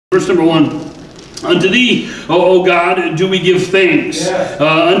Verse number 1. Unto thee, O God, do we give thanks.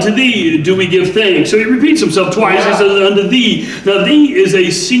 Unto thee do we give thanks. So he repeats himself twice. He says, unto thee. Now, thee is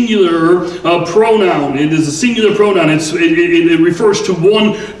a singular pronoun. It is a singular pronoun. It refers to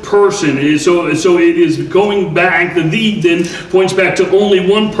one person. So it is going back. The thee then points back to only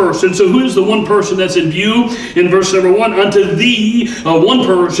one person. So who is the one person that's in view? In verse number 1, unto thee, one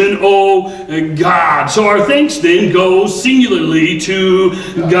person, O God. So our thanks then goes singularly to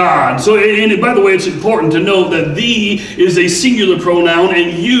God. So, and by the way, it's important to know that thee is a singular pronoun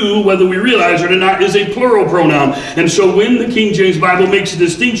and you, whether we realize it or not, is a plural pronoun. And so when the King James Bible makes a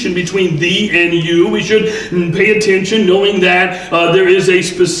distinction between thee and you, we should pay attention knowing that there is a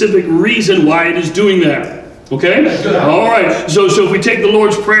specific reason why it is doing that. Okay? All right. So if we take the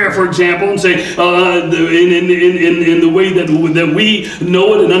Lord's Prayer, for example, and say, in the way that we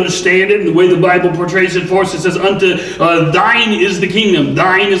know it and understand it, and the way the Bible portrays it for us, it says, unto thine is the kingdom.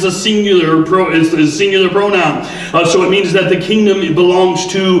 Thine is a singular pronoun. So it means that the kingdom belongs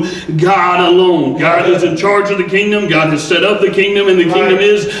to God alone. God is in charge of the kingdom. God has set up the kingdom, and the kingdom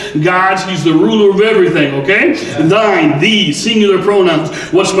is God's. He's the ruler of everything. Okay? Thine, thee, singular pronouns.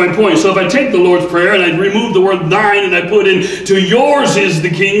 What's my point? So if I take the Lord's Prayer and I remove the word thine and I put in to yours is the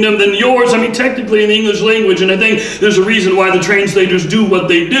kingdom, then yours, I mean technically in the English language, and I think there's a reason why the translators do what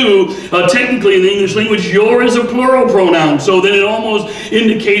they do, technically in the English language, your is a plural pronoun, so then it almost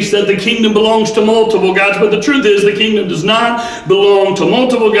indicates that the kingdom belongs to multiple gods, but the truth is the kingdom does not belong to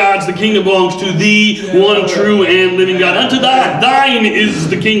multiple gods. The kingdom belongs to the one true and living God. Unto thine is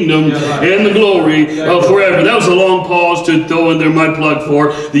the kingdom and the glory forever. That was a long pause to throw in there my plug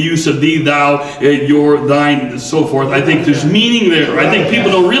for the use of thee, thou, your, thine, and so forth. I think there's meaning there. I think people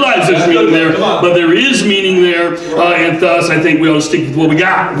don't realize there's meaning there, but there is meaning there, and thus I think we ought to stick with what we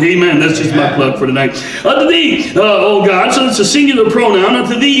got. Amen. That's just my plug for tonight. Unto thee, O God, so it's a singular pronoun.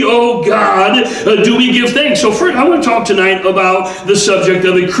 Unto thee, O God, do we give thanks. So first, I want to talk tonight about the subject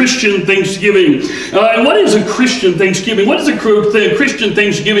of a Christian Thanksgiving. And what is a Christian Thanksgiving? What does a Christian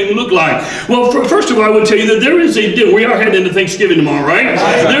Thanksgiving look like? Well, first of all, I would tell you that there is we are heading into Thanksgiving tomorrow, right?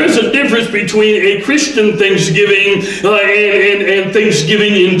 There is a difference between a Christian Thanksgiving and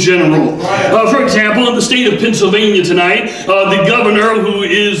Thanksgiving in general. For example, in the state of Pennsylvania tonight, the governor, who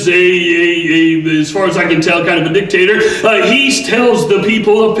is as far as I can tell, kind of a dictator, he tells the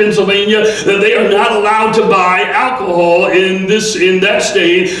people of Pennsylvania that they are not allowed to buy alcohol in that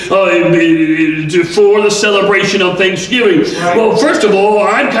state for the celebration of Thanksgiving. Well, first of all,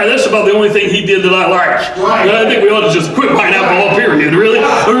 that's about the only thing he did that I like. I think we ought to just quit buying alcohol, period. Really.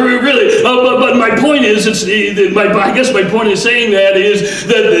 But my point is, I guess my point in saying that is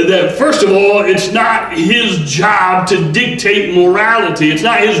that first of all, it's not his job to dictate morality. It's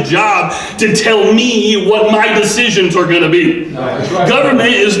not his job to tell me what my decisions are going to be. Government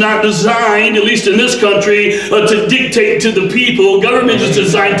is not designed, at least in this country, to dictate to the people. Government is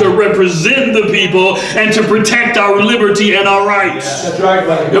designed to represent the people and to protect our liberty and our rights. If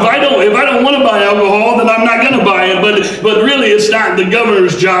I don't want to buy alcohol, then I'm not going to buy it. But really, it's not the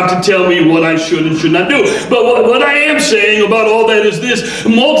governor's job to tell me what I should and should not do. But what I am saying about all that is this: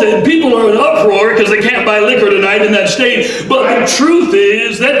 people are in uproar because they can't buy liquor tonight in that state. But the truth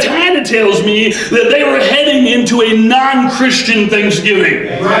is, that kind of tells me that they were heading into a non-Christian Thanksgiving.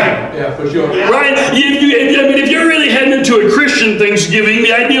 Right. Yeah, for sure. Right? If you're really heading into a Christian Thanksgiving,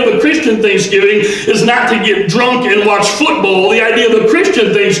 the idea of a Christian Thanksgiving is not to get drunk and watch football. The idea of a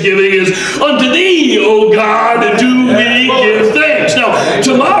Christian Thanksgiving is, unto thee, O God, do we give thanks. Now,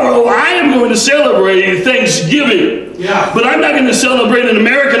 tomorrow I am going to celebrate Thanksgiving. But I'm not going to celebrate an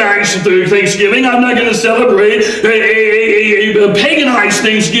Americanized Thanksgiving. I'm not going to celebrate a paganized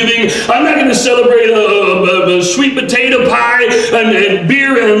Thanksgiving. I'm not going to celebrate a sweet potato pie and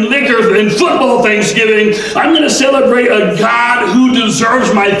beer and liquor and football Thanksgiving. I'm going to celebrate a God who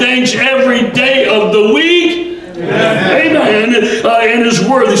deserves my thanks every day of the week. Amen. And is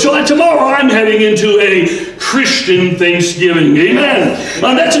worthy. So tomorrow I'm heading into a Christian Thanksgiving. Amen.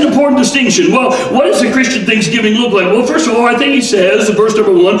 That's an important distinction. Well, what does a Christian Thanksgiving look like? Well, first of all, I think he says, verse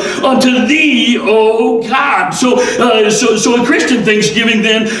number 1, unto thee, O God. So a Christian Thanksgiving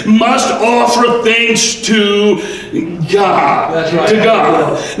then must offer thanks to God. That's right. To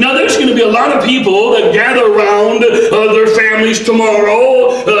God. Now, there's going to be a lot of people that gather around their families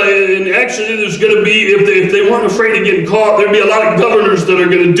tomorrow. And actually, there's going to be, if they weren't afraid of getting caught, there'd be a lot of governors that are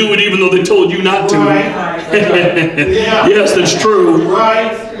going to do it even though they told you not to. Yes, that's true.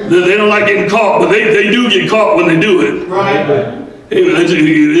 They don't like getting caught, but they do get caught when they do it.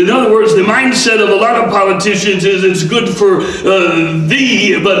 In other words, the mindset of a lot of politicians is it's good for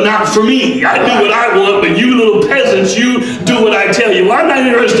thee, but not for me. I do what I want, but you little peasants, you do what I tell you. Well, I'm not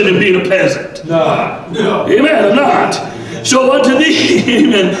interested in being a peasant. No. Amen, I'm not. So unto thee,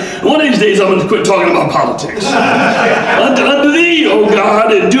 amen. One of these days I'm going to quit talking about politics. Unto thee, O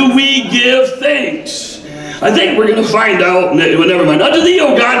God, do we give thanks. I think we're going to find out, well, never mind. Unto thee,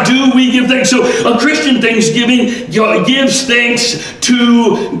 O God, do we give thanks. So a Christian Thanksgiving gives thanks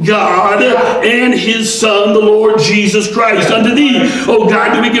to God and His Son, the Lord Jesus Christ. Unto thee, O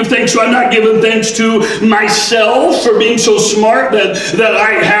God, do we give thanks. So I'm not giving thanks to myself for being so smart that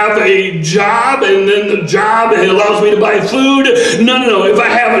I have a job and then the job allows me to buy food. No. If I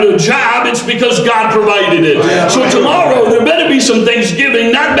have a job, it's because God provided it. So tomorrow there better be some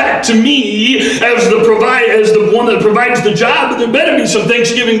thanksgiving, not back to me as the one that provides the job, but there better be some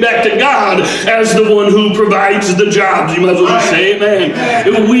thanksgiving back to God as the one who provides the jobs. You might as well just say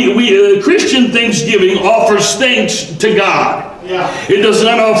amen. Christian Thanksgiving offers thanks to God. It does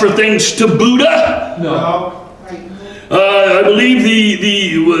not offer thanks to Buddha. No. I believe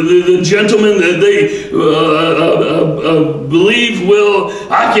the gentleman that they believe will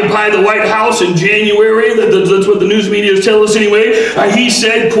occupy the White House in January, that's what the news media tell us anyway, he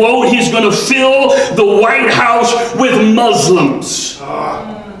said, quote, he's going to fill the White House with Muslims.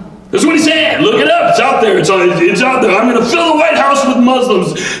 That's what he said. Look it up. It's out there. It's out there. I'm going to fill the White House with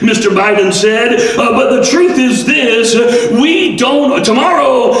Muslims, Mr. Biden said. But the truth is this.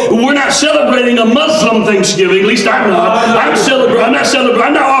 Tomorrow, we're not celebrating a Muslim Thanksgiving. At least I'm not.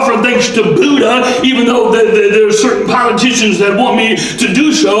 I'm not offering thanks to Buddha, even though there are certain politicians that want me to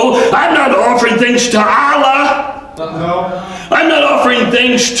do so. I'm not offering thanks to Allah. I'm not offering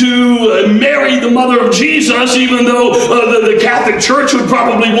thanks to Mary, the mother of Jesus, even though the Catholic Church would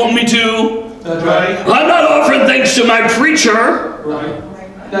probably want me to. That's right. I'm not offering thanks to my preacher. Right.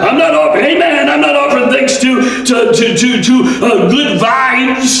 I'm not offering thanks to good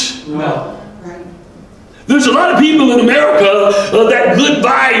vibes. No. There's a lot of people in America that good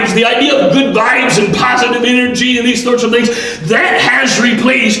vibes, the idea of good vibes and positive energy and these sorts of things, that has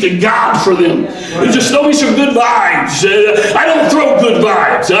replaced God for them. They just throw me some good vibes. I don't throw good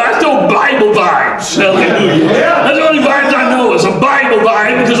vibes. I throw Bible vibes. Hallelujah. That's the only vibes I know is a Bible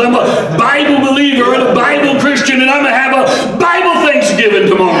vibe, because I'm a Bible believer and a Bible Christian, and I'm going to have a Bible Thanksgiving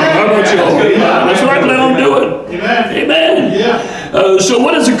tomorrow. How about you all? That's what I plan on doing. Amen. Yeah. So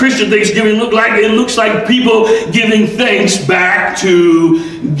what does a Christian Thanksgiving look like? It looks like people giving thanks back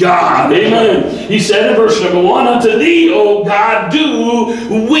to God. Amen. He said in verse number 1, unto thee, O God, do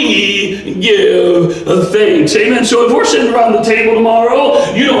we give thanks. Amen. So if we're sitting around the table tomorrow,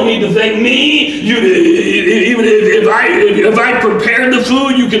 you don't need to thank me. Even if I prepared the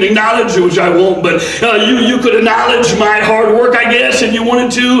food, you can acknowledge, which I won't, but you could acknowledge my hard work, I guess, if you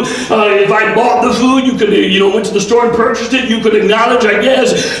wanted to. If I bought the food, you could, went to the store and purchased it, you could acknowledge, I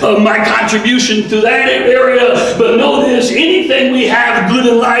guess, my contribution to that area. But know this, anything we have good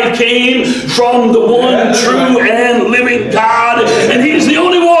in life came from the one true and living God, and He's the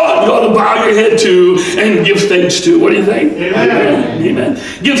only one you ought to bow your head to and give thanks to. What do you think? Amen. Amen.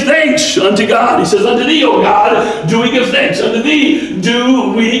 Give thanks unto God. He says, unto thee, O God, do we give thanks. Unto thee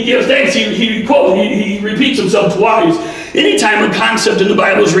do we give thanks. He repeats himself twice. Anytime a concept in the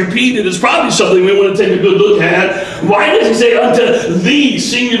Bible is repeated, it's probably something we want to take a good look at. Why does he say unto thee,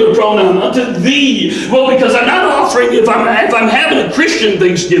 singular pronoun, unto thee? Well, because I'm not offering, if I'm having a Christian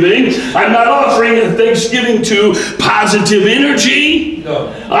Thanksgiving, I'm not offering a Thanksgiving to positive energy. No.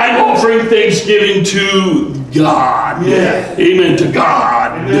 I'm offering Thanksgiving to God. Yeah. Amen to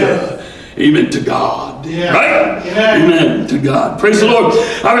God. Yeah. Amen to God. Yeah. Right? Amen to God. Praise the Lord.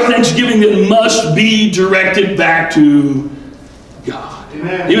 Our thanksgiving then must be directed back to God.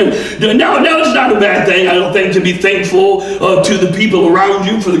 Amen. Now it's not a bad thing, I don't think, to be thankful to the people around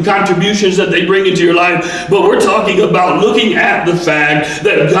you for the contributions that they bring into your life. But we're talking about looking at the fact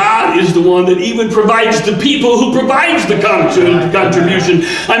that God is the one that even provides the people who provides the contribution.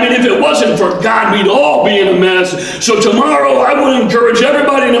 I mean, if it wasn't for God, we'd all be in a mess. So tomorrow, I would encourage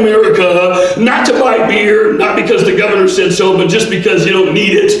everybody in America not to buy beer, not because the governor said so, but just because you don't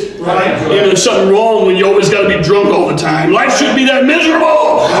need it. Right. There's something wrong when you always got to be drunk all the time. Life should be that miserable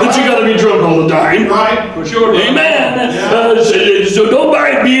that you got to be drunk all the time. Right. For sure. Amen. Yeah. So don't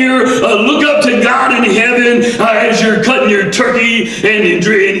buy beer. Look up to God in heaven as you're cutting your turkey and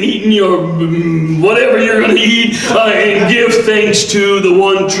eating your whatever you're going to eat, and give thanks to the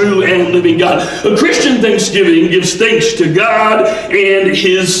one true and living God. A Christian Thanksgiving gives thanks to God and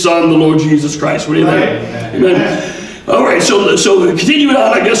His Son, the Lord Jesus Christ. What do you think? Amen. All right, so continuing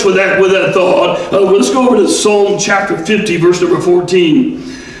on, I guess, with that thought, let's go over to Psalm chapter 50, verse number 14.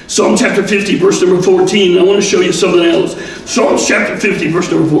 Psalm chapter 50, verse number 14. I want to show you something else. Psalm chapter 50, verse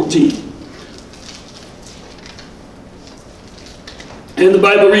number 14. And the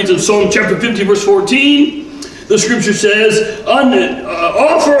Bible reads in Psalm chapter 50, verse 14, the scripture says,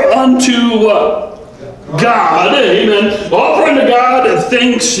 offer unto God, amen, offer unto God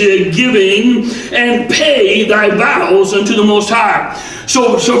thanksgiving and pay thy vows unto the Most High.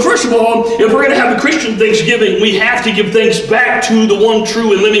 So first of all, if we're going to have a Christian Thanksgiving, we have to give thanks back to the one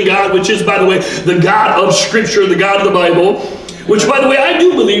true and living God, which is, by the way, the God of Scripture, the God of the Bible. Which, by the way, I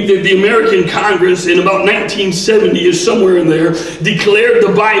do believe that the American Congress in about 1970, is somewhere in there, declared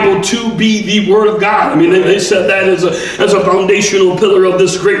the Bible to be the Word of God. I mean, they said that as a foundational pillar of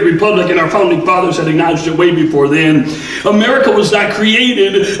this great republic, and our founding fathers had acknowledged it way before then. America was not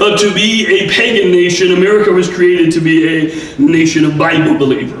created to be a pagan nation. America was created to be a nation of Bible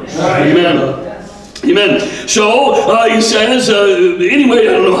believers. Amen. Amen. So he says, anyway,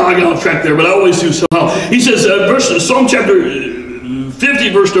 I don't know how I got off track there, but I always do somehow. He says, Psalm chapter 50,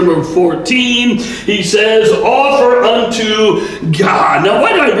 verse number 14, he says, offer unto God. Now,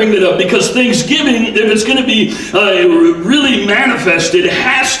 why do I bring that up? Because Thanksgiving, if it's going to be really manifested, it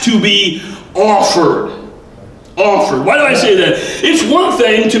has to be offered. Offered. Why do I say that? It's one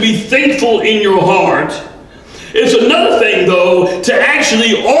thing to be thankful in your heart. It's another thing, though, to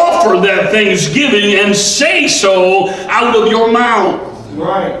actually offer that thanksgiving and say so out of your mouth.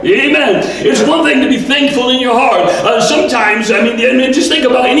 Right. Amen. It's one thing to be thankful in your heart. Sometimes, I mean, just think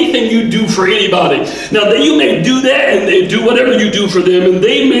about anything you do for anybody. Now, you may do that and they do whatever you do for them, and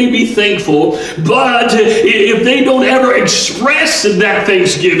they may be thankful, but if they don't ever express that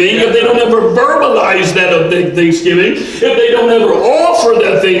thanksgiving, if they don't ever verbalize that thanksgiving, if they don't ever offer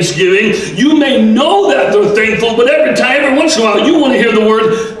that thanksgiving, you may know that they're thankful, but every once in a while, you want to hear the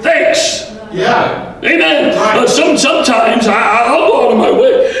word thanks. Yeah. Amen. Right. Sometimes I'll go out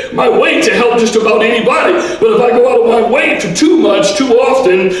of my way to help just about anybody. But if I go out of my way to too much, too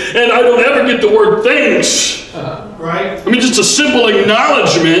often, and I don't ever get the word thanks, right? I mean, just a simple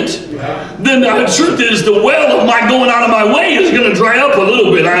acknowledgement, then the truth is the well of my going out of my way is going to dry up a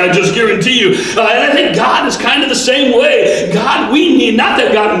little bit. I just guarantee you. And I think God is kind of the same way. God, we need, not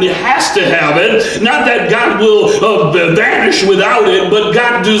that God has to have it, not that God will vanish without it, but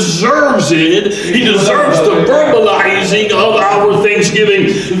God deserves it. He deserves the verbalizing of our thanksgiving.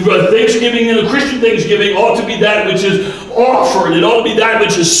 Thanksgiving and the Christian Thanksgiving ought to be that which is offered. It ought to be that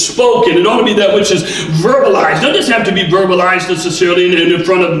which is spoken. It ought to be that which is verbalized. It doesn't have to be verbalized necessarily in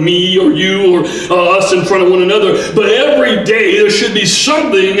front of me or you or us in front of one another, but every day there should be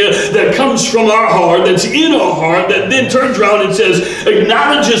something that comes from our heart, that's in our heart, that then turns around and says,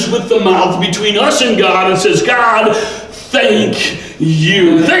 acknowledges with the mouth between us and God and says, God, thank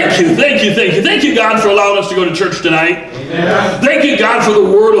you. Thank you, thank you, thank you. Thank you, God, for allowing us to go to church tonight. Amen. Thank you, God, for the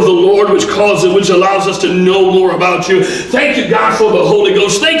word of the Lord, which allows us to know more about you. Thank you, God, for the Holy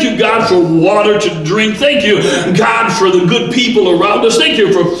Ghost. Thank you, God, for water to drink. Thank you, God, for the good people around us. Thank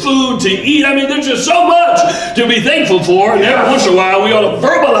you for food to eat. I mean, there's just so much to be thankful for, and every once in a while we ought to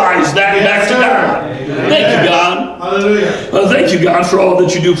verbalize that back to God. Amen. Thank you, God. Hallelujah. Thank you, God, for all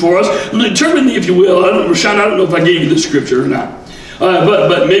that you do for us. Turn with me, if you will. Rashawn, I don't know if I gave you this scripture or not.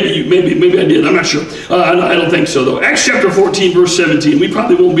 But maybe I did. I'm not sure. I don't think so, though. Acts chapter 14, verse 17. We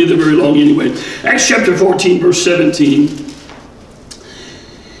probably won't be there very long anyway. Acts chapter 14, verse 17.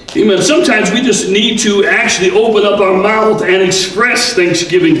 Amen. Sometimes we just need to actually open up our mouth and express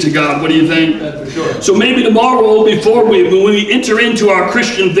thanksgiving to God. What do you think? That's for sure. So maybe tomorrow, when we enter into our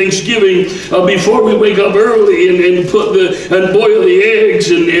Christian Thanksgiving, before we wake up early and boil the eggs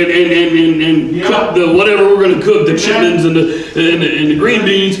and cook the whatever we're going to cook, the chitlins and the green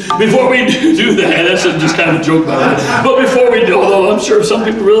beans. Before we do that, that's just kind of a joke about that. But before we do, although I'm sure some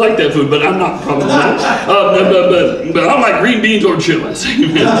people really like that food, but I'm not probably not. But I don't like green beans or chitlins.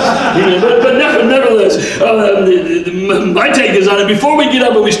 But nevertheless, my take is on it. Before we get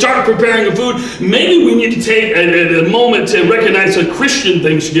up and we start preparing the food, maybe we need to take a moment to recognize a Christian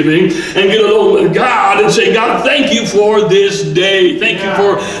Thanksgiving and get along with God and say, God, thank you for this day. Thank you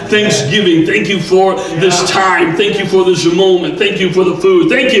for Thanksgiving. Thank you for this time. Thank you for this moment. Thank you for the food.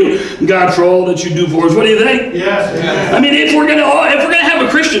 Thank you, God, for all that you do for us. What do you think? Yes. I mean, if we're gonna have a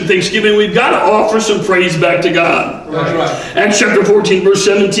Christian Thanksgiving, we've got to offer some praise back to God. That's right. Acts chapter 14, verse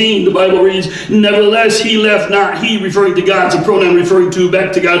 17, the Bible reads, nevertheless, he left not, he referring to God, it's a pronoun referring to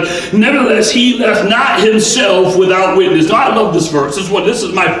back to God, nevertheless, he left not himself without witness. Now, I love this verse. This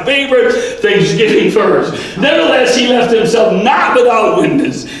is my favorite Thanksgiving verse. Nevertheless, he left himself not without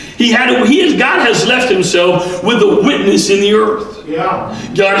witness. God has left himself with a witness in the earth. Yeah.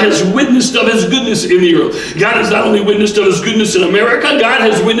 God has witnessed of his goodness in the earth. God has not only witnessed of his goodness in America, God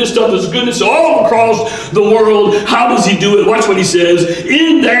has witnessed of his goodness all across the world. How does he do it? Watch what he says.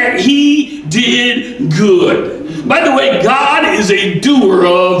 In that he did good. By the way, God is a doer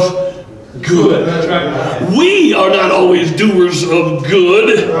of good. That's right. We are not always doers of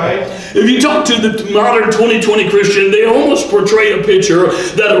good. Right. If you talk to the modern 2020 Christian, they almost portray a picture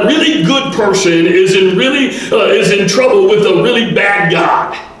that a really good person is in trouble with a really bad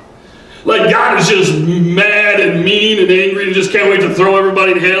God. Like God is just mad and mean and angry and just can't wait to throw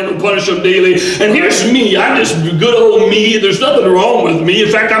everybody to hell and punish them daily. And here's me. I'm just good old me. There's nothing wrong with me.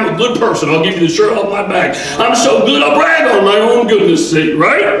 In fact, I'm a good person. I'll give you the shirt off my back. I'm so good, I'll brag on my own goodness sake,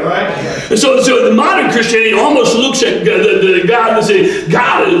 right? Right. And so the modern Christianity almost looks at the God and says,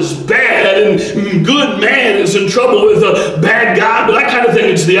 God is bad and good man is in trouble with a bad God. But I kind of think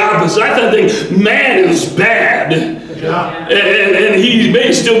it's the opposite. I kind of think man is bad. Yeah. And he may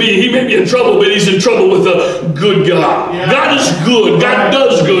be in trouble, but he's in trouble with a good God. Yeah. God is good. God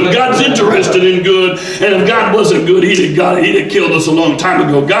does good. God's interested in good. And if God wasn't good, he'd have killed us a long time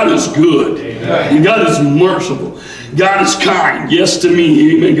ago. God is good. And God is merciful. God is kind. Yes to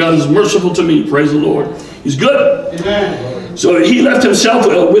me. Amen. God is merciful to me. Praise the Lord. He's good. Amen. So he left himself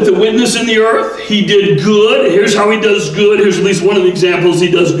with a witness in the earth. He did good. Here's how he does good. Here's at least one of the examples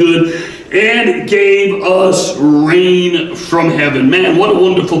he does good. And gave us rain from heaven. Man, what a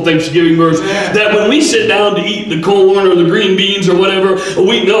wonderful Thanksgiving verse. That when we sit down to eat the corn or the green beans or whatever,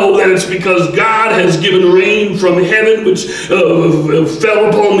 we know that it's because God has given rain from heaven, which fell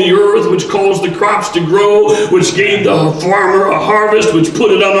upon the earth, which caused the crops to grow, which gave the farmer a harvest, which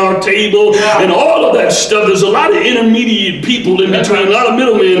put it on our table, and all of that stuff. There's a lot of intermediate people in between, a lot of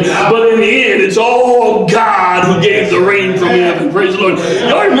middlemen, but in the end, it's all God who gave the rain from heaven. Praise the Lord.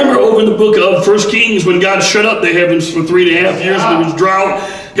 Y'all remember over in the book of 1 Kings when God shut up the heavens for 3.5 years and there was drought?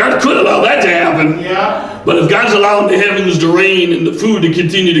 God could allow that to happen. Yeah. But if God's allowing the heavens to rain and the food to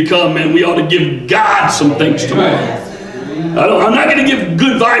continue to come, man, we ought to give God some thanks tomorrow. I'm not going to give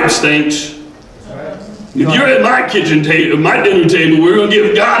good vibes thanks. If you're at my kitchen table, my dinner table, we're going to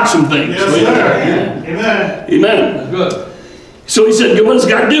give God some thanks. Yes, sir. Amen. Amen. Good. So he said, what does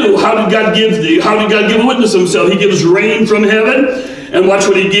God do? How did God give a witness of himself? He gives rain from heaven. And watch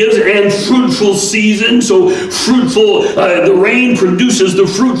what he gives, and fruitful season. So fruitful, the rain produces the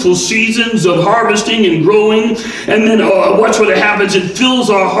fruitful seasons of harvesting and growing. And then watch what happens. It fills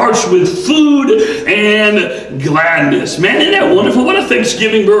our hearts with food and gladness. Man, isn't that wonderful? What a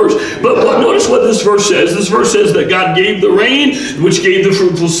Thanksgiving verse. But notice what this verse says. This verse says that God gave the rain, which gave the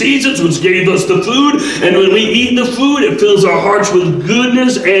fruitful seasons, which gave us the food. And when we eat the food, it fills our hearts with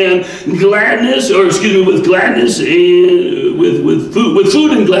goodness and gladness, with gladness and with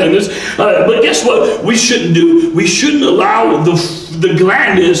food and gladness. But guess what we shouldn't do? We shouldn't allow the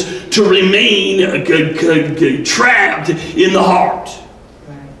gladness to remain trapped in the heart.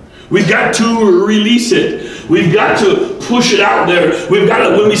 We've got to release it. We've got to push it out there. We've got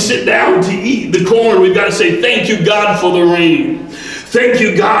to, when we sit down to eat the corn, we've got to say, thank you, God, for the rain. Thank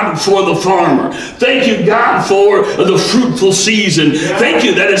you, God, for the farmer. Thank you, God, for the fruitful season. Thank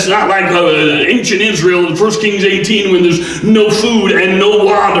you that it's not like ancient Israel in 1 Kings 18 when there's no food and no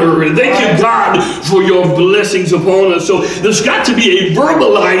water. And thank you, God, for your blessings upon us. So there's got to be a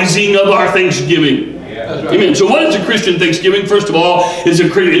verbalizing of our thanksgiving. Right. Amen. So what is a Christian Thanksgiving? First of all, it's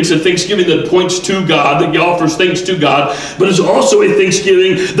a Thanksgiving that points to God, that offers thanks to God, but it's also a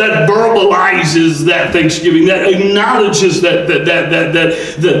Thanksgiving that verbalizes that Thanksgiving, that acknowledges the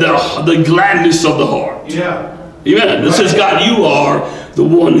gladness of the heart. Yeah. Amen. It says, God, you are the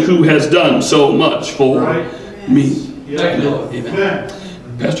one who has done so much for me. Yeah. Amen.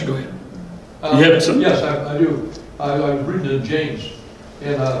 Pastor, go ahead. You have something? Yes, I do. I was reading in James,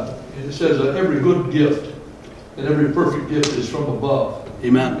 and it says that every good gift and every perfect gift is from above.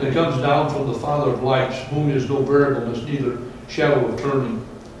 Amen. And it comes down from the Father of lights, whom is no variableness, neither shadow of turning.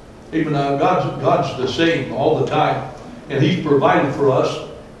 Even God's the same all the time, and He's provided for us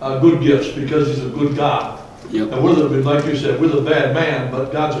good gifts because He's a good God. Yep. And like you said, we're the bad man,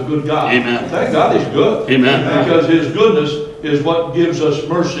 but God's a good God. Amen. Thank God He's good. Amen. Because His goodness is what gives us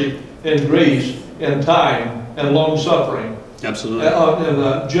mercy and grace and time and long suffering. Absolutely.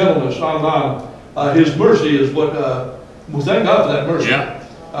 And gentleness, on. His mercy is what, well, thank God for that mercy.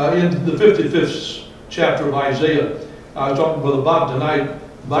 Yeah. In the 55th chapter of Isaiah, I was talking to Brother Bob tonight,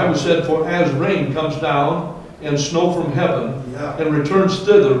 the Bible said, for as rain comes down and snow from heaven, and returns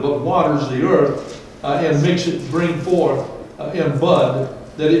thither, but waters the earth, and makes it bring forth and bud,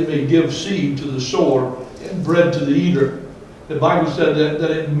 that it may give seed to the sower and bread to the eater. the Bible said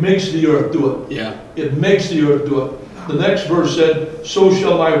that it makes the earth do it. Yeah. It makes the earth do it. The next verse said, so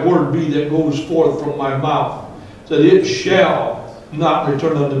shall my word be that goes forth from my mouth, that it shall not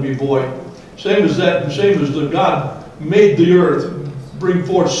return unto me void. Same as that, same as the God made the earth bring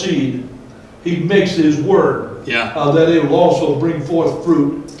forth seed. He makes his word that it will also bring forth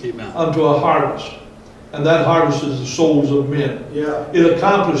fruit unto a harvest. And that harvest is the souls of men. Yeah. It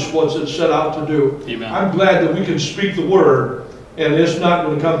accomplished what it set out to do. Amen. I'm glad that we can speak the word and it's not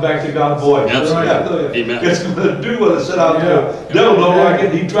going to come back to God void. Absolutely. Amen. It's going to do what it set out to do. Devil don't like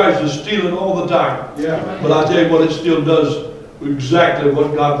it. He tries to steal it all the time. Yeah. But I tell you what, it still does exactly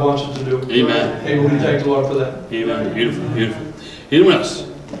what God wants it to do. Amen. And we thank the Lord for that. Amen. Beautiful. Beautiful. Anyone else?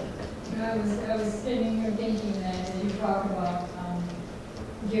 I was sitting here thinking that as you talk about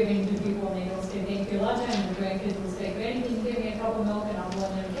giving to people and they don't say thank you. A lot of times the grandkids will say, Granny, can you give me a cup of milk, and I'll go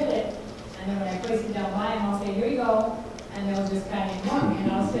in there and get it. And then when I place it down by them, I'll say, here you go. And they'll just kind of ignore me,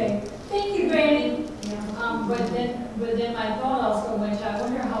 and I'll say, thank you, Granny. But then my thought also went, I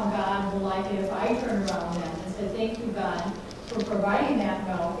wonder how God will like it if I turn around then and said, thank you, God, for providing that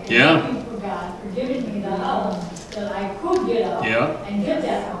milk. And thank you for God for giving me the help that I could get up and get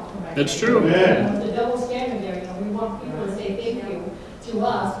that help for my That's kids. true. You know, the double standard there, you know, we want people to say thank you to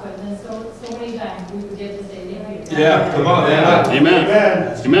us, but then so many times we forget to say thank you. Yeah, come on, man. Amen.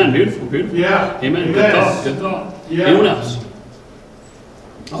 Amen. Amen. Beautiful. Beautiful. Yeah. Amen. Good Yes. thought. Good thought. Yeah. Anyone else?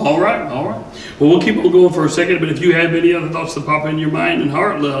 All right. All right. Well, we'll keep on going for a second, but if you have any other thoughts that pop in your mind and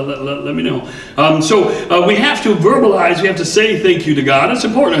heart, let me know. So we have to verbalize, we have to say thank you to God. It's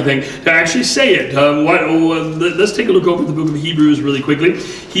important, I think, to actually say it. Let's take a look over the book of Hebrews really quickly.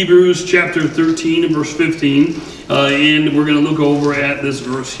 Hebrews chapter 13 and verse 15. And we're going to look over at this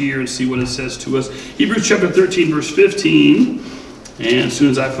verse here and see what it says to us. Hebrews chapter 13, verse 15. And as soon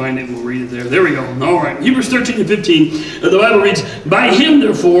as I find it, we'll read it there. There we go. All right. Hebrews 13 and 15. The Bible reads, by him,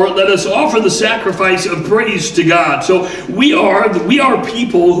 therefore, let us offer the sacrifice of praise to God. So we are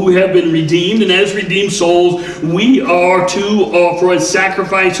people who have been redeemed. And as redeemed souls, we are to offer a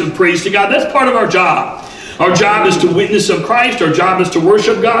sacrifice of praise to God. That's part of our job. Our job is to witness of Christ. Our job is to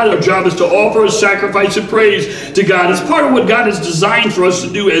worship God. Our job is to offer a sacrifice of praise to God. It's part of what God has designed for us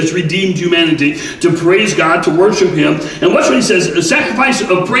to do as redeemed humanity, to praise God, to worship Him. And watch what He says, a sacrifice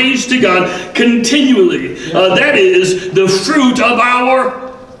of praise to God continually. That is the fruit of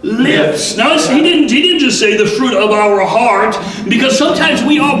our lips. Now he didn't just say the fruit of our heart, because sometimes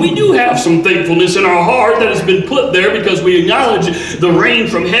we do have some thankfulness in our heart that has been put there because we acknowledge the rain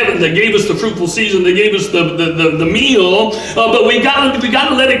from heaven that gave us the fruitful season, that gave us the meal, but we got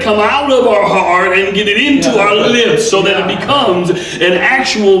to let it come out of our heart and get it into our lips so that it becomes an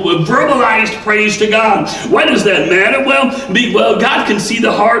actual verbalized praise to God. Why does that matter? Well, God can see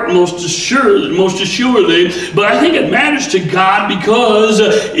the heart most assuredly, but I think it matters to God because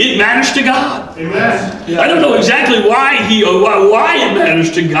it matters to God. Amen. I don't know exactly why it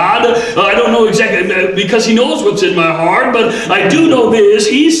matters to God. I don't know exactly, because He knows what's in my heart, but I do know this.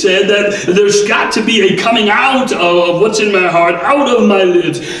 He said that there's got to be a coming out of what's in my heart, out of my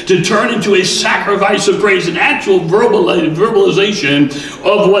lips, to turn into a sacrifice of praise, an actual verbalization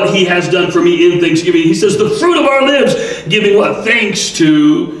of what He has done for me in thanksgiving. He says the fruit of our lips, giving what? Thanks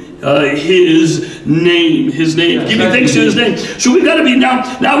to His name. Giving thanks to His name. So we've got to be now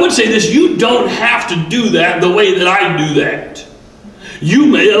I would say this, you don't have to do that the way that I do that. You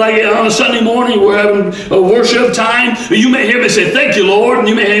may, like on a Sunday morning, we're having a worship time, you may hear me say, thank you, Lord, and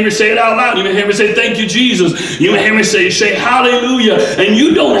you may hear me say it out loud. You may hear me say, thank you, Jesus. You may hear me say hallelujah. And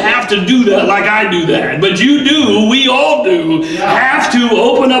you don't have to do that like I do that. But you do, we all do, have to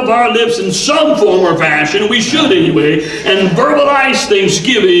open up our lips in some form or fashion, we should anyway, and verbalize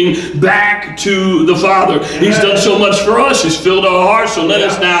thanksgiving back to the Father. He's done so much for us. He's filled our hearts. So let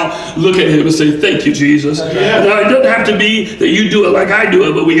us now look at Him and say, thank you, Jesus. Now, it doesn't have to be that you do it like I do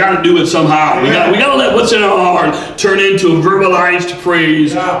it, but we got to do it somehow. We got to let what's in our heart turn into a verbalized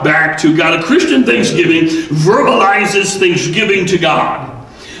praise back to God. A Christian thanksgiving verbalizes thanksgiving to God.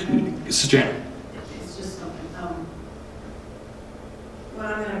 Sister Anna. It's just something. When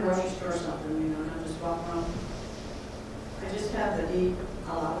I'm in a grocery store or something, and I'm just walking around, I just have the need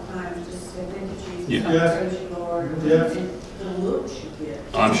a lot of times just say thank you, Jesus. Yeah. I praise you, Lord. Yes. And the looks you get.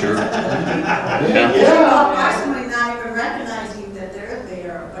 I'm sure. Possibly not even recognizing that they're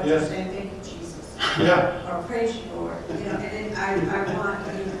there, but just saying thank you, Jesus. Or praise you, Lord. And then I want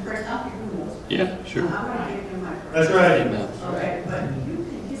to be the person out here who knows. Yeah, sure. I want to give you my praise. That's right. Amen. Okay, but you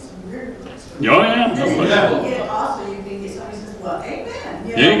can get some weird looks. Oh, yeah. And then you get also, you can get somebody who says, well, amen.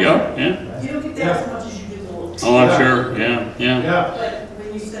 There you go. Yeah. You don't get that as much as you do the looks. Oh, I'm sure. Yeah. But when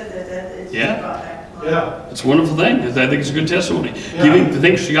you said that it just brought back to Yeah. It's a wonderful thing. I think it's a good testimony. Yeah. Giving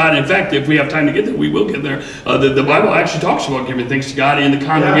thanks to God. In fact, if we have time to get there, we will get there. The Bible actually talks about giving thanks to God in the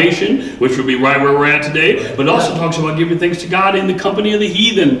congregation, which would be right where we're at today, but it also talks about giving thanks to God in the company of the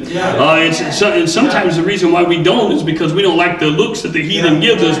heathen. And sometimes the reason why we don't is because we don't like the looks that the heathen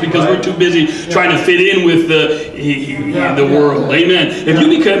gives us, because we're too busy trying to fit in with the world. Amen.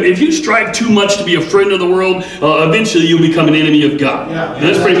 If you strive too much to be a friend of the world, eventually you'll become an enemy of God.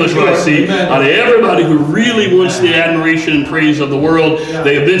 That's pretty much what I see. Out of everybody who really wants the admiration and praise of the world,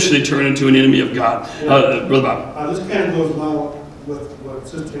 they eventually turn into an enemy of God. Brother Bob. This kind of goes along with what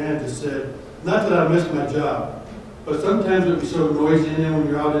Sister Ann just said. Not that I miss my job, but sometimes it would be so noisy in there when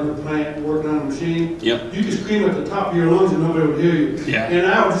you're out in the plant working on a machine. Yep. You could scream at the top of your lungs and nobody would hear you. Yeah. And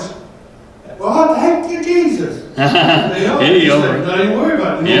I was just, well, what the heck, you Jesus? There you go. Don't even worry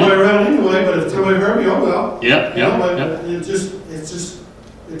about it. Yeah. Nobody around anyway, but if somebody heard me, oh well. Yep, You know, yep, but yep.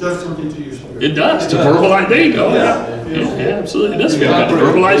 it does something to your spirit. It does. To verbalize, there you go. Yeah. Yeah, absolutely. It does feel good to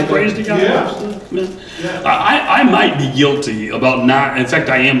verbalize praise to God. Yeah. Absolutely. Yeah. I might be guilty about not, in fact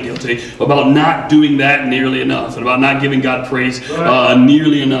I am guilty, about not doing that nearly enough, and about not giving God praise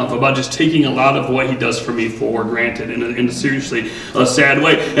nearly enough, about just taking a lot of what He does for me for granted in a seriously sad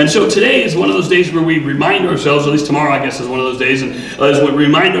way. And so today is one of those days where we remind ourselves, at least tomorrow I guess is one of those days, and is we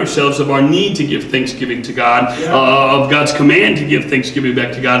remind ourselves of our need to give thanksgiving to God, of God's command to give thanksgiving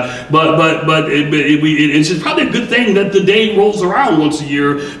back to God. But it's probably a good thing that the day rolls around once a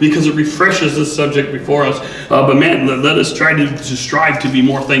year, because it refreshes the subject before us. But man, let us try to strive to be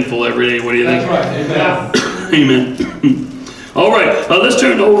more thankful every day. What do you think? That's right. Amen. Amen. All right, let's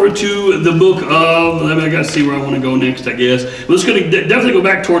turn over to the book of, I got to see where I want to go next, I guess. Let's definitely go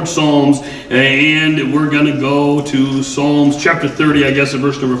back towards Psalms, and we're going to go to Psalms chapter 30, I guess, in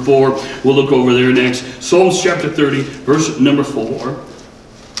verse number 4. We'll look over there next. Psalms chapter 30, verse number 4.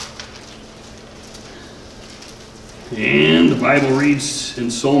 And the Bible reads in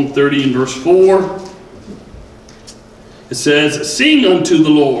Psalm 30 and verse 4, it says, "Sing unto the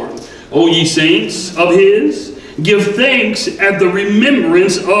Lord, O ye saints of His, give thanks at the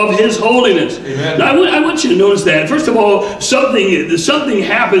remembrance of His holiness." Amen. Now, I want you to notice that. First of all, something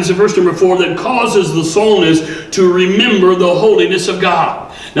happens in verse number 4 that causes the psalmist to remember the holiness of God.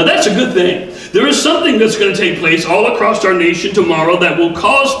 Now, that's a good thing. There is something that's going to take place all across our nation tomorrow that will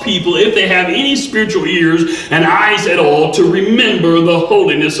cause people, if they have any spiritual ears and eyes at all, to remember the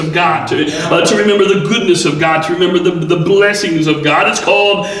holiness of God, to remember the goodness of God, to remember the blessings of God. It's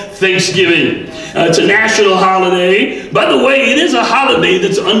called Thanksgiving. It's a national holiday. By the way, it is a holiday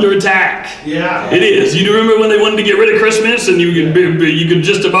that's under attack. Yeah. It is. You remember when they wanted to get rid of Christmas, and you could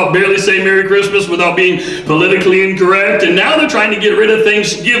just about barely say Merry Christmas without being politically incorrect, and now they're trying to get rid of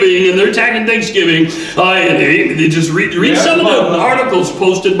Thanksgiving, and they're attacking Thanksgiving. And they just read some of the articles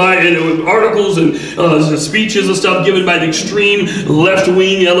posted by, articles and speeches and stuff given by the extreme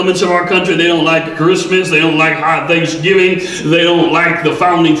left-wing elements of our country. They don't like Christmas. They don't like Thanksgiving. They don't like the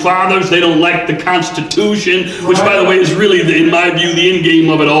Founding Fathers. They don't like the Constitution, which, by the way, is really, in my view, the end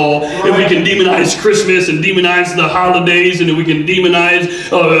game of it all. If we can demonize Christmas and demonize the holidays, and if we can demonize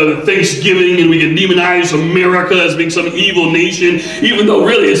Thanksgiving, and we can demonize America as being some evil nation, even though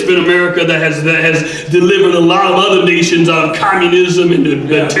really it's been America that has delivered a lot of other nations out of communism and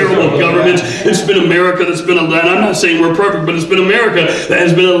terrible governments. It's been America that's been, and I'm not saying we're perfect, but it's been America that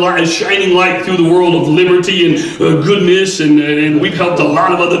has been a shining light through the world of liberty and goodness, and we've helped a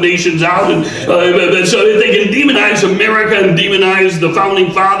lot of other nations out. And so if they can demonize America and demonize the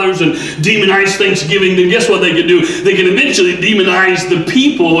Founding Fathers and demonize Thanksgiving, then guess what they can do? They can eventually demonize the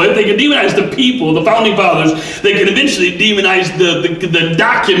people. If they can demonize the people, the Founding Fathers, they can eventually demonize the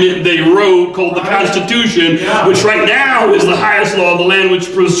document they wrote called the Constitution, which right now is the highest law of the land,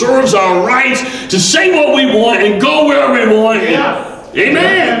 which preserves our rights to say what we want and go wherever we want.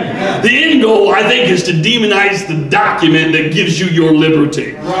 Amen. The end goal, I think, is to demonize the document that gives you your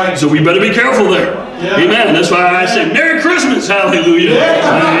liberty. So we better be careful there. Amen. That's why I say Merry Christmas, hallelujah.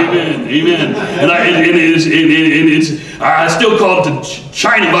 Amen. Amen. And I still call it the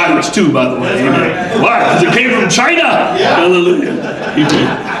China virus too, by the way. Amen. Why? Because it came from China. Hallelujah.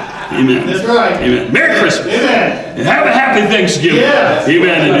 Amen. Amen. That's right. Amen. Merry Christmas. Amen. And have a happy Thanksgiving. Yes.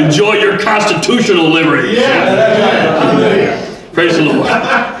 Amen. And enjoy your constitutional liberty. Hallelujah. Praise the Lord.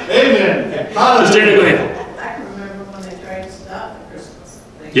 Amen. Sister Annie, I can remember when they tried to stop the Christmas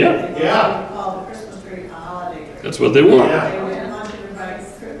thing. Yeah. Yeah. They called the Christmas tree a holiday tree. that's what they want. Yeah. They would want everybody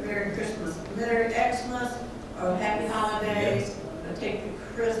Merry Christmas, Merry Xmas, or Happy Holidays, or take the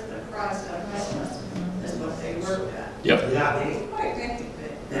cross out of Christmas. That's what they worked at. Yep. Yeah. They quite effective.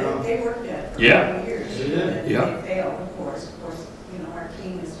 They worked at it for Yeah. 20 years. Yeah. Yeah. They failed, of course. Of course, our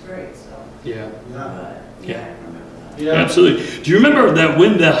king is great, so. Yeah. But, Yeah. I remember that. Yeah. Absolutely. Do you remember that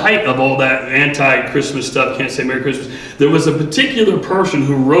when the height of all that anti-Christmas stuff, can't say Merry Christmas, there was a particular person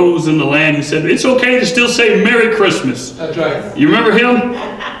who rose in the land who said, it's okay to still say Merry Christmas. That's right. You remember him?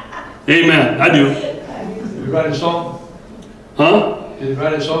 Amen. I do. Did you write a song? Huh? Did you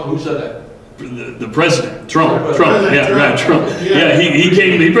write a song? Who said that? The president, Trump, President yeah, Trump. right, Trump. Yeah, he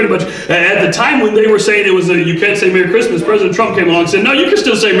came, he pretty much, at the time when they were saying it was you can't say Merry Christmas, President Trump came along and said, no, you can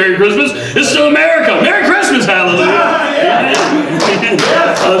still say Merry Christmas. It's still America. Merry Christmas, hallelujah.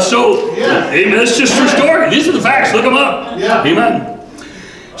 Amen, it's just true story. These are the facts. Look them up. Yeah. Amen.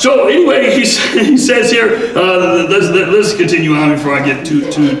 So anyway, he says here, let's continue on before I get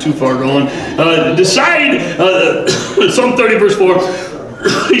too far going. Decide, Psalm 30 verse 4,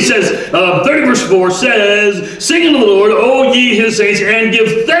 he says, 30 verse 4 says, sing unto the Lord, O ye his saints, and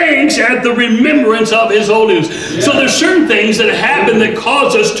give thanks at the remembrance of his holiness. Yeah. So there's certain things that happen that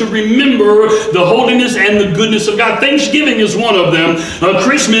cause us to remember the holiness and the goodness of God. Thanksgiving is one of them.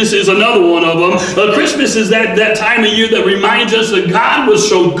 Christmas is another one of them. Christmas is that time of year that reminds us that God was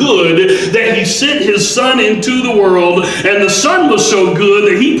so good that he sent his son into the world, and the son was so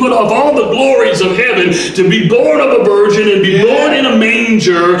good that he put off all the glories of heaven to be born of a virgin and be born in a manger.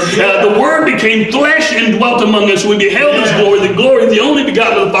 The Word became flesh and dwelt among us. We beheld his glory, the glory of the only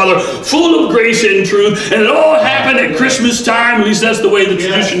begotten of the Father, full of grace and truth. And it all happened at Christmas time. At least that's the way the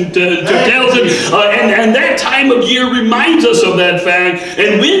tradition tells it. And that time of year reminds us of that fact.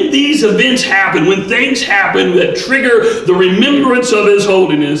 And when these events happen, when things happen that trigger the remembrance of his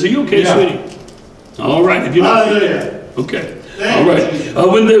holiness. Are you okay, sweetie? All right. If you're not, okay. All right.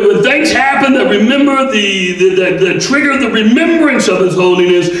 When things happen that remember that trigger the remembrance of his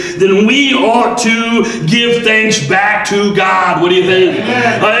holiness, then we ought to give thanks back to God. What do you think?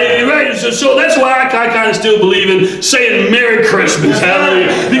 Right. So that's why I kind of still believe in saying Merry Christmas,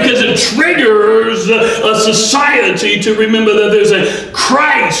 hallelujah, because it triggers a society to remember that there's a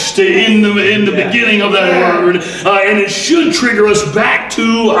Christ in the beginning of that word, and it should trigger us back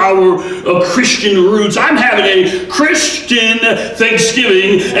to our Christian roots. I'm having a Christian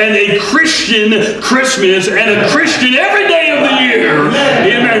Thanksgiving and a Christian Christmas and a Christian every day of the year.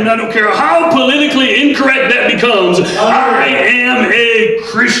 Amen. I don't care how politically incorrect that becomes. I am a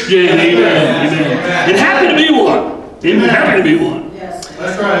Christian. Amen. Amen. And happy to be one. Amen. Happy to be one.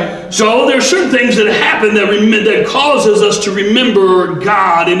 That's right. So there are certain things that happen that causes us to remember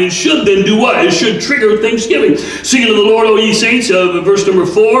God, and it should then do what? It should trigger Thanksgiving. Sing unto the Lord, O ye saints, verse number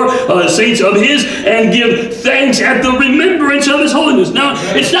 4, saints of his, and give thanks at the remembrance of his holiness. Now,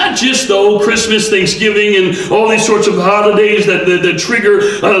 it's not just though Christmas, Thanksgiving, and all these sorts of holidays that trigger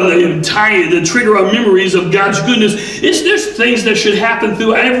that trigger our memories of God's goodness. There's things that should happen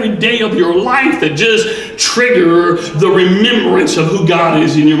through every day of your life that just trigger the remembrance of who God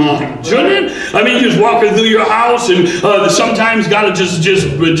is in your mind, shouldn't it? I mean, you're just walking through your house, and sometimes God will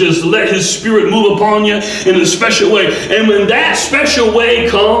just let his spirit move upon you in a special way. And when that special way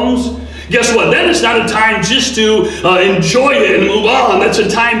comes, guess what? Then it's not a time just to enjoy it and move on. That's a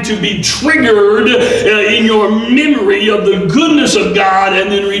time to be triggered in your memory of the goodness of God, and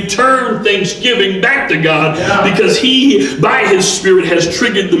then return thanksgiving back to God, because he, by his Spirit, has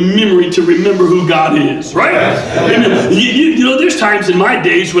triggered the memory to remember who God is, right? And, you know, there's times in my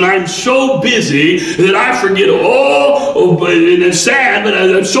days when I'm so busy that I forget and it's sad, but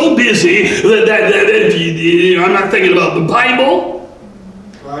I'm so busy that I'm not thinking about the Bible.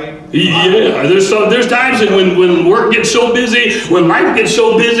 Right. Yeah, there's times when work gets so busy, when life gets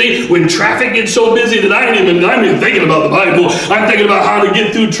so busy, when traffic gets so busy that I'm even thinking about the Bible. I'm thinking about how to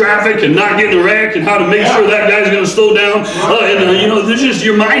get through traffic and not get in a wreck, and how to make sure that guy's going to slow down.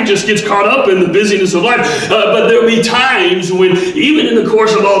 Your mind just gets caught up in the busyness of life. But there'll be times when, even in the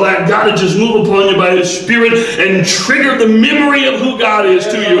course of all that, God will just move upon you by his Spirit and trigger the memory of who God is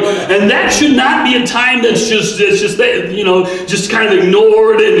to you. And that should not be a time that's just kind of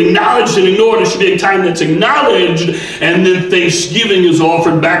ignored and acknowledged and ignored. It should be a time that's acknowledged, and then thanksgiving is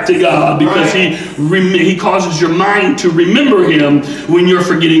offered back to God, because he causes your mind to remember him when you're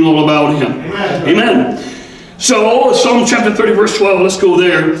forgetting all about him. Amen. So Psalm chapter 30 verse 12, let's go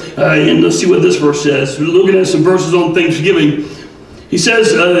there and let's see what this verse says. We're looking at some verses on Thanksgiving. He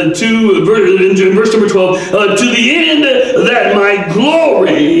says in verse number 12, to the end that my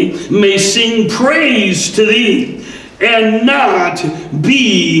glory may sing praise to thee, and not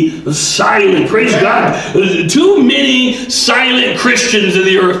be silent. Praise God. Too many silent Christians in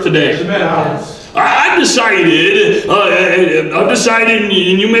the earth today. I've decided,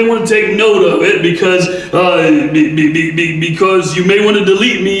 and you may want to take note of it because you may want to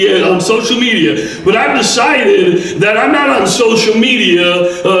delete me on social media. But I've decided that I'm not on social media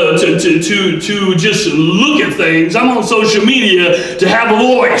to just look at things. I'm on social media to have a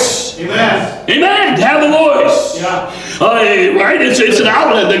voice. Amen. Amen. To have a voice. Yeah. Right? It's an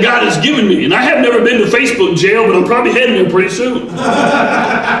outlet that God has given me. And I have never been to Facebook jail, but I'm probably heading there pretty soon.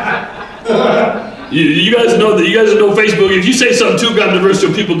 You guys know that. You guys know Facebook. If you say something too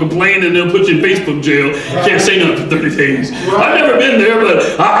controversial, people complain and they'll put you in Facebook jail. You can't say nothing for 30 days. I've never been there,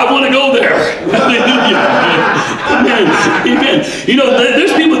 but I want to go there. Amen. Amen. You know,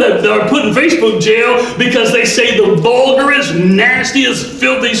 there's people that are put in Facebook jail because they say the vulgarest, nastiest,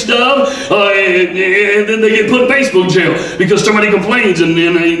 filthy stuff, and then they get put in Facebook jail because somebody complains and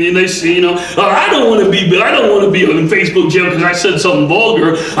they say, you know, I don't want to be in Facebook jail because I said something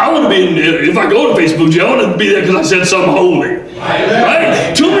vulgar. I want to be if I go to Facebook jail, I want to be there because I said something holy.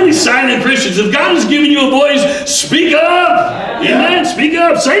 Right? Too many silent Christians. If God has given you a voice, speak up. Amen. Speak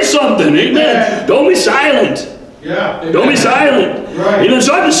up. Say something. Amen. Don't be silent. Don't be silent. Amen.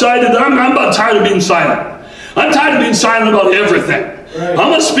 So I decided that I'm about tired of being silent. I'm tired of being silent about everything. I'm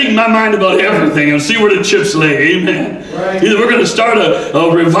going to speak my mind about everything and see where the chips lay. Amen. Either we're going to start a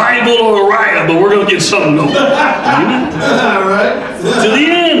revival or a riot, but we're going to get something going. Amen. To the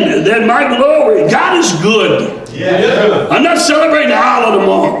end, that my glory, God is good. I'm not celebrating Allah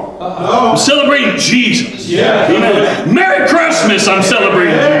tomorrow. I'm celebrating Jesus. Amen. Merry Christmas, I'm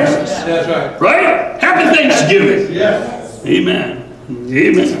celebrating Jesus. That's right. Right? Happy Thanksgiving. Amen.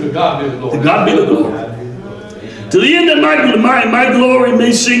 Amen. To God be the glory. To God be the glory. To the end that my glory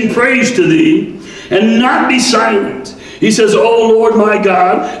may sing praise to thee and not be silent. He says, O Lord my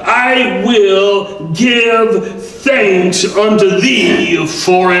God, I will give thanks unto thee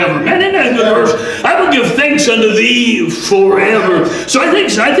forever. Man, isn't that a good verse? I will give thanks unto thee forever. So I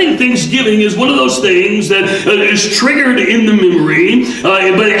think Thanksgiving is one of those things that is triggered in the memory,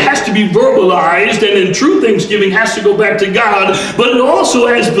 but it has to be verbalized, and in true Thanksgiving has to go back to God. But it also,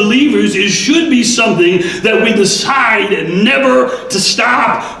 as believers, it should be something that we decide never to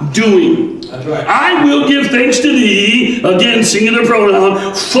stop doing. That's right. I will give thanks to thee, again, singular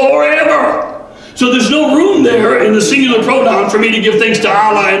pronoun, forever. So there's no room there in the singular pronoun for me to give thanks to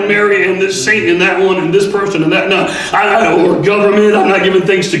Allah and Mary and this saint and that one and this person and that. No, or government. I'm not giving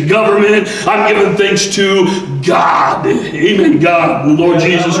thanks to government. I'm giving thanks to God. Amen. God, the Lord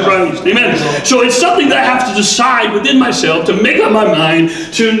Jesus Christ. Amen. So it's something that I have to decide within myself to make up my mind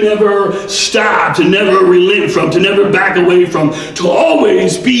to never stop, to never relent from, to never back away from, to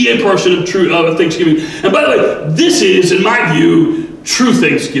always be a person of true Thanksgiving. And by the way, this is, in my view, true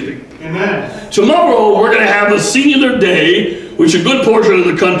Thanksgiving. Amen. Tomorrow we're going to have a singular day, which a good portion of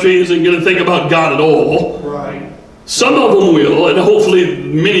the country isn't going to think about God at all. Right. Some of them will, and hopefully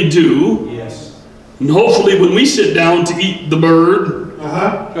many do. Yes. And hopefully when we sit down to eat the bird,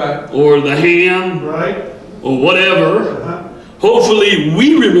 or the ham, or whatever, hopefully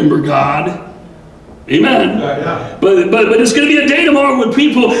we remember God. Amen. But it's going to be a day tomorrow when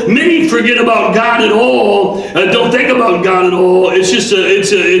many forget about God at all, don't think about God at all. It's just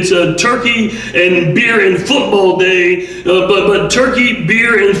it's a turkey and beer and football day. But turkey,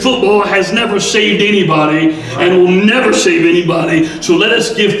 beer, and football has never saved anybody and will never save anybody. So let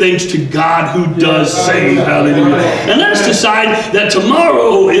us give thanks to God who does save. Hallelujah. And let us decide that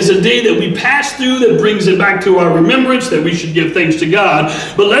tomorrow is a day that we pass through that brings it back to our remembrance that we should give thanks to God.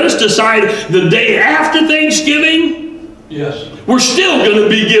 But let us decide the day after Thanksgiving, we're still going to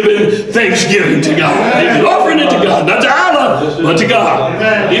be giving thanksgiving to God. Amen. Offering it to God, not to Allah, but to God.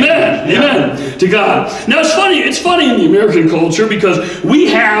 Amen. Amen. To God. Now it's funny in the American culture because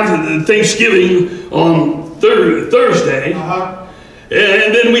we have Thanksgiving on Thursday.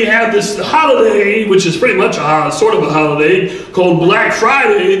 And then we have this holiday, which is pretty much sort of a holiday, called Black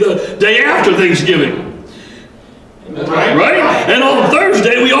Friday, the day after Thanksgiving. Right? And on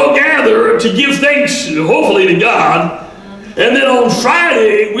Thursday, we all gather to give thanks, hopefully, to God. And then on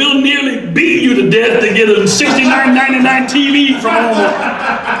Friday, we'll nearly beat you to death to get a $69.99 TV from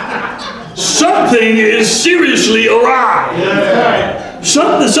home. Something is seriously awry.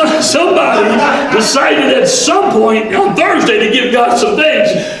 Somebody decided at some point on Thursday to give God some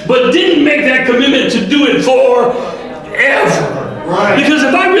thanks, but didn't make that commitment to do it forever. Because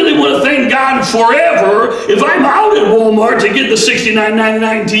if I really want to thank God forever, if I'm out at Walmart to get the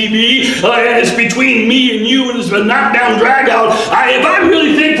 $69.99 TV, and it's between me and you and it's a knockdown drag out, if I'm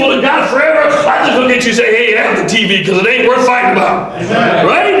really thankful to God forever, I just look at you and say, hey, have the TV because it ain't worth fighting about.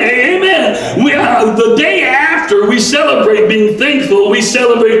 Right? Amen. The day after culture, we celebrate being thankful. We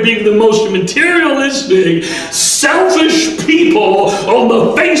celebrate being the most materialistic, selfish people on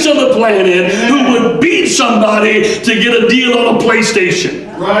the face of the planet who would beat somebody to get a deal on a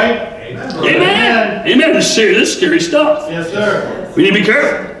PlayStation. Right? Amen. Amen. This is scary stuff. Yes, sir. We need to be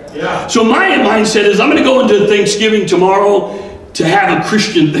careful. Yeah. So my mindset is I'm going to go into Thanksgiving tomorrow to have a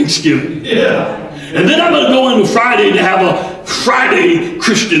Christian Thanksgiving. Yeah. And then I'm going to go into Friday to have a Friday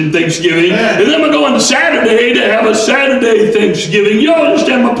Christian Thanksgiving. And then I'm going to go into Saturday to have a Saturday Thanksgiving. You all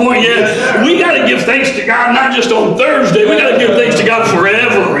understand my point yet? We got to give thanks to God not just on Thursday. We got to give thanks to God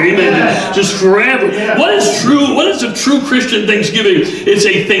forever. Amen. Just forever. What is true? What is a true Christian Thanksgiving? It's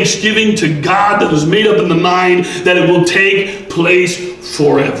a thanksgiving to God that is made up in the mind that it will take place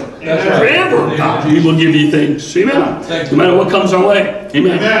forever. Forever, God, we will give you thanks. Amen. No matter what comes our way.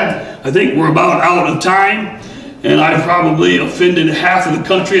 Amen. I think we're about out of time, and I've probably offended half of the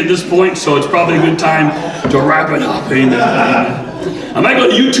country at this point, so it's probably a good time to wrap it up. Amen. I might go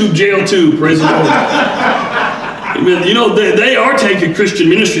to YouTube jail too, praise the Lord. Amen. You know, they are taking Christian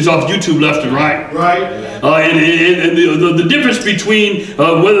ministries off YouTube left and right. Right. And the difference between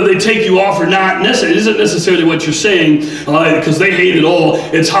whether they take you off or not isn't necessarily what you're saying, because they hate it all.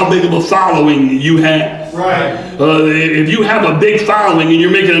 It's how big of a following you have. Right. If you have a big following and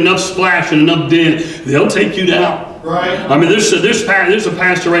you're making enough splash and enough dent, they'll take you down. Right. I mean, there's a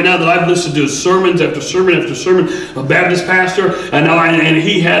pastor right now that I've listened to sermons after sermon after sermon, a Baptist pastor, and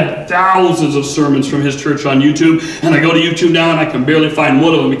he had thousands of sermons from his church on YouTube. And I go to YouTube now and I can barely find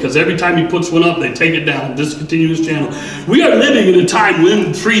one of them because every time he puts one up, they take it down, discontinue his channel. We are living in a time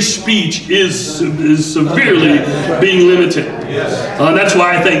when free speech is severely being limited. That's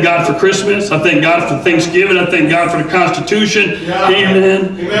why I thank God for Christmas. I thank God for Thanksgiving. I thank God for the Constitution.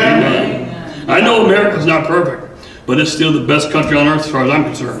 Amen. Amen. I know America's not perfect, but it's still the best country on earth as far as I'm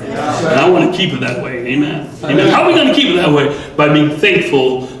concerned. And I want to keep it that way. Amen. Amen. How are we going to keep it that way? By being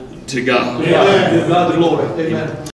thankful to God. Give God the glory. Amen.